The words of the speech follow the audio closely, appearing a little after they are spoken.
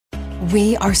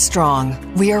We are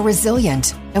strong, we are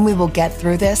resilient, and we will get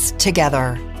through this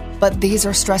together. But these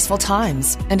are stressful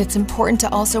times, and it's important to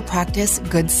also practice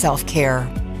good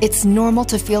self-care. It's normal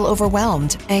to feel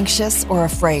overwhelmed, anxious, or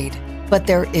afraid, but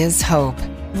there is hope.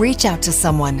 Reach out to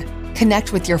someone,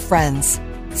 connect with your friends,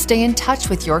 stay in touch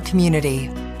with your community,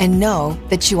 and know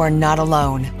that you are not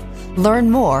alone.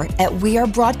 Learn more at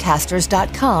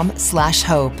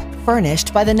wearebroadcasters.com/hope,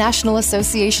 furnished by the National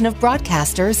Association of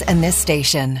Broadcasters and this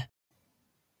station.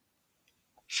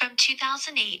 From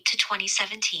 2008 to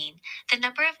 2017, the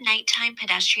number of nighttime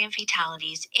pedestrian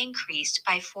fatalities increased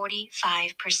by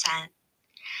 45%.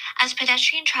 As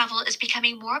pedestrian travel is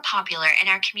becoming more popular in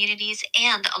our communities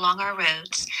and along our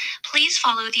roads, please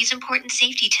follow these important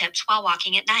safety tips while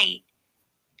walking at night.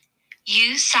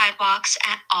 Use sidewalks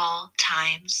at all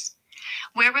times.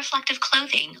 Wear reflective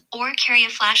clothing or carry a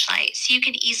flashlight so you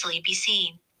can easily be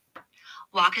seen.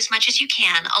 Walk as much as you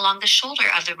can along the shoulder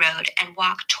of the road and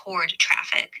walk toward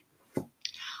traffic.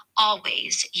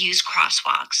 Always use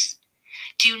crosswalks.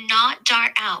 Do not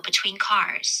dart out between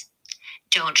cars.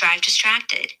 Don't drive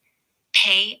distracted.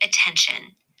 Pay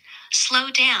attention.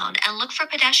 Slow down and look for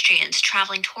pedestrians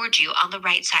traveling toward you on the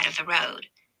right side of the road.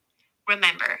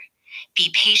 Remember, be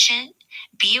patient,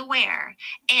 be aware,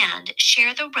 and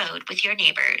share the road with your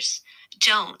neighbors.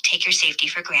 Don't take your safety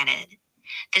for granted.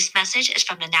 This message is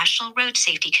from the National Road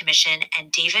Safety Commission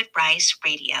and David Rice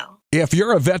Radio. If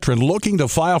you're a veteran looking to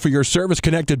file for your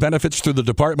service-connected benefits through the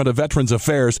Department of Veterans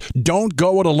Affairs, don't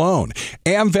go it alone.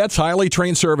 AMVET's highly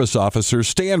trained service officers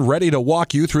stand ready to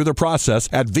walk you through the process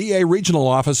at VA regional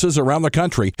offices around the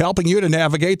country, helping you to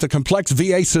navigate the complex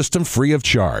VA system free of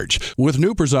charge. With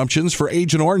new presumptions for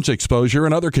Agent Orange exposure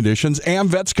and other conditions,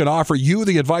 AMVETS can offer you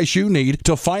the advice you need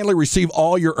to finally receive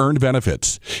all your earned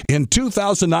benefits. In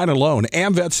 2009 alone,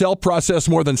 AMVETS helped process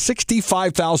more than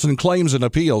 65,000 claims and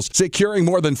appeals, securing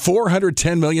more than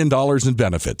 $410 million in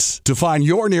benefits. To find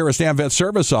your nearest AMVETS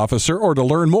service officer or to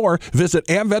learn more, visit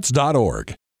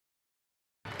amvets.org.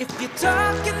 If you're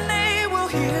talking, they will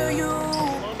hear you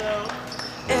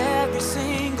every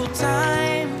single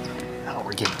time. Oh,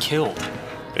 we're getting killed.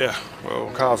 Yeah,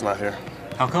 well, Kyle's not here.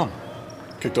 How come?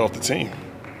 Kicked off the team.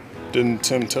 Didn't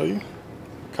Tim tell you?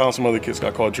 Kyle and some other kids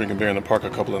got caught drinking beer in the park a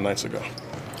couple of nights ago.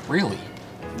 Really?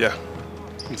 Yeah.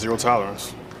 Zero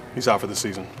tolerance. He's out for the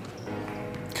season.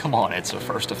 Come on, it's a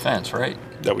first offense, right?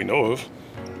 That we know of.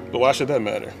 But why should that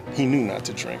matter? He knew not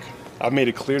to drink. I've made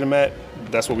it clear to Matt,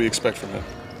 that's what we expect from him.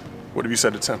 What have you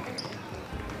said to Tim?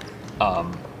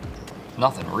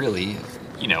 Nothing really.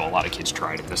 You know, a lot of kids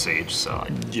try it at this age, so...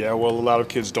 Yeah, well, a lot of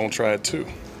kids don't try it too.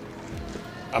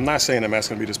 I'm not saying that Matt's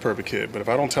gonna be this perfect kid, but if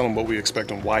I don't tell him what we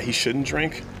expect and why he shouldn't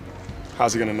drink,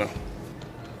 how's he gonna know?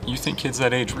 You think kids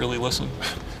that age really listen?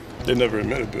 They never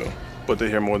admit it, Bill, but they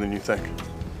hear more than you think.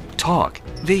 Talk.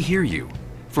 They hear you.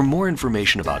 For more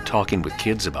information about talking with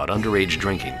kids about underage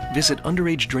drinking, visit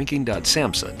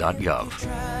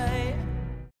underagedrinking.samhsa.gov.